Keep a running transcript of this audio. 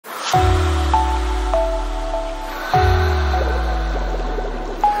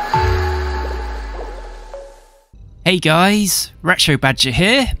Hey guys, Retro Badger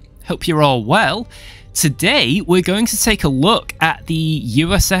here. Hope you're all well. Today we're going to take a look at the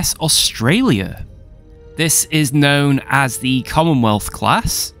USS Australia. This is known as the Commonwealth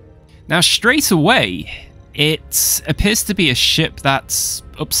class. Now straight away, it appears to be a ship that's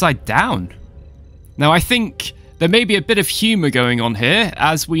upside down. Now I think there may be a bit of humour going on here,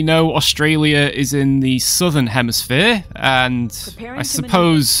 as we know Australia is in the southern hemisphere, and I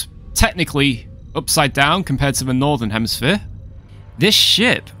suppose technically upside down compared to the northern hemisphere. This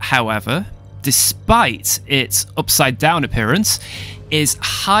ship, however, despite its upside down appearance, is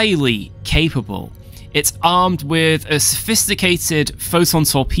highly capable. It's armed with a sophisticated photon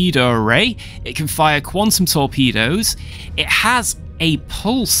torpedo array, it can fire quantum torpedoes, it has a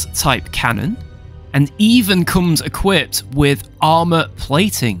pulse type cannon, and even comes equipped with armour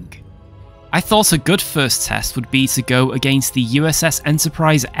plating. I thought a good first test would be to go against the USS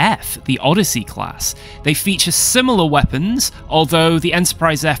Enterprise F, the Odyssey class. They feature similar weapons, although the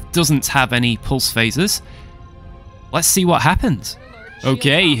Enterprise F doesn't have any pulse phasers. Let's see what happens.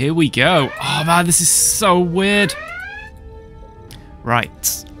 Okay, here we go. Oh man, this is so weird.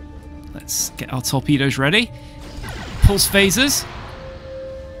 Right, let's get our torpedoes ready. Pulse phasers.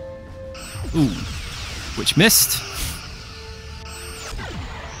 Ooh, which missed.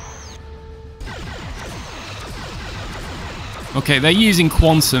 Okay, they're using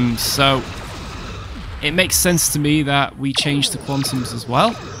quantums, so it makes sense to me that we change to quantums as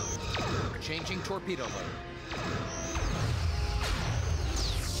well. Changing torpedo load.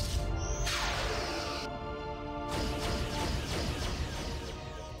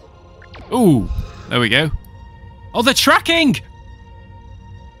 Ooh, there we go. Oh, they're tracking!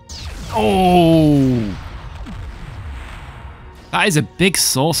 Oh! That is a big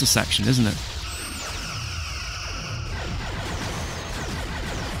saucer section, isn't it?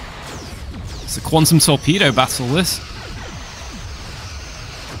 It's a quantum torpedo battle, this.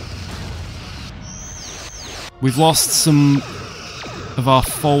 We've lost some of our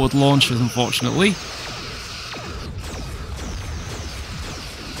forward launchers, unfortunately.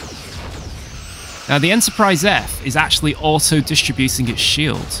 Now, the Enterprise F is actually auto-distributing its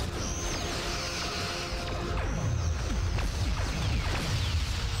shield.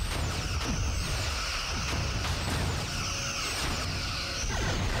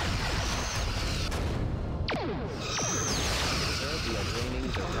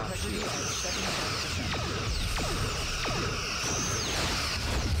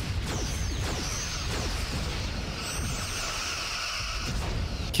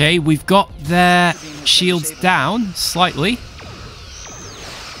 Okay, we've got their shields down slightly.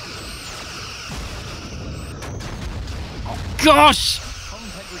 Oh gosh!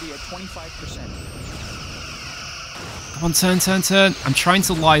 Come on, turn, turn, turn. I'm trying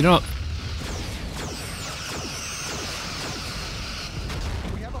to line up.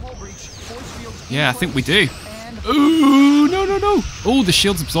 Yeah, I think we do. Ooh, no, no, no. Oh, the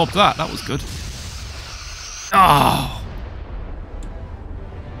shields absorbed that. That was good. Oh.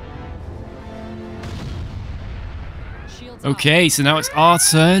 Okay, so now it's our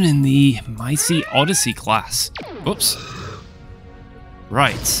turn in the mighty Odyssey class. Oops.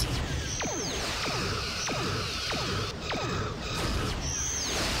 Right.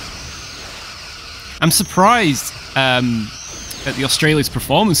 I'm surprised at the Australia's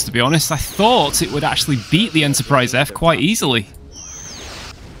performance, to be honest. I thought it would actually beat the Enterprise F quite easily.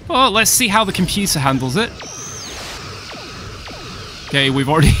 Well, let's see how the computer handles it. Okay, we've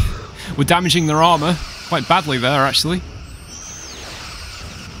already... we're damaging their armour quite badly there, actually.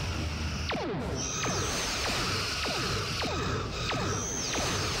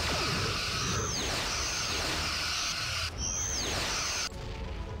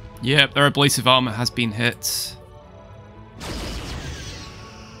 Yep, their ablative armor has been hit.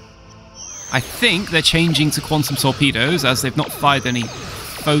 I think they're changing to quantum torpedoes, as they've not fired any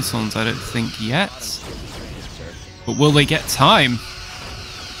photons, I don't think, yet. But will they get time?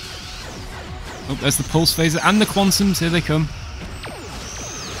 Oh, there's the pulse phaser and the quantums. Here they come.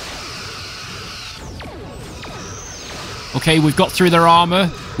 Okay, we've got through their armor.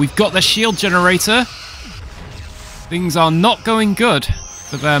 We've got their shield generator. Things are not going good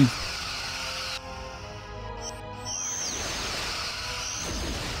for them.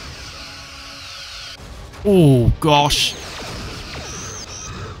 Oh gosh.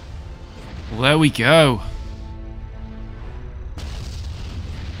 Well, there we go.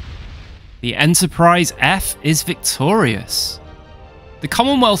 The Enterprise F is victorious. The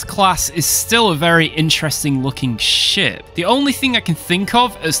Commonwealth class is still a very interesting looking ship. The only thing I can think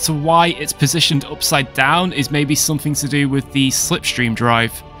of as to why it's positioned upside down is maybe something to do with the slipstream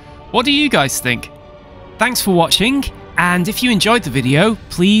drive. What do you guys think? Thanks for watching, and if you enjoyed the video,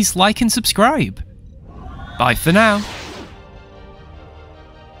 please like and subscribe. Bye for now.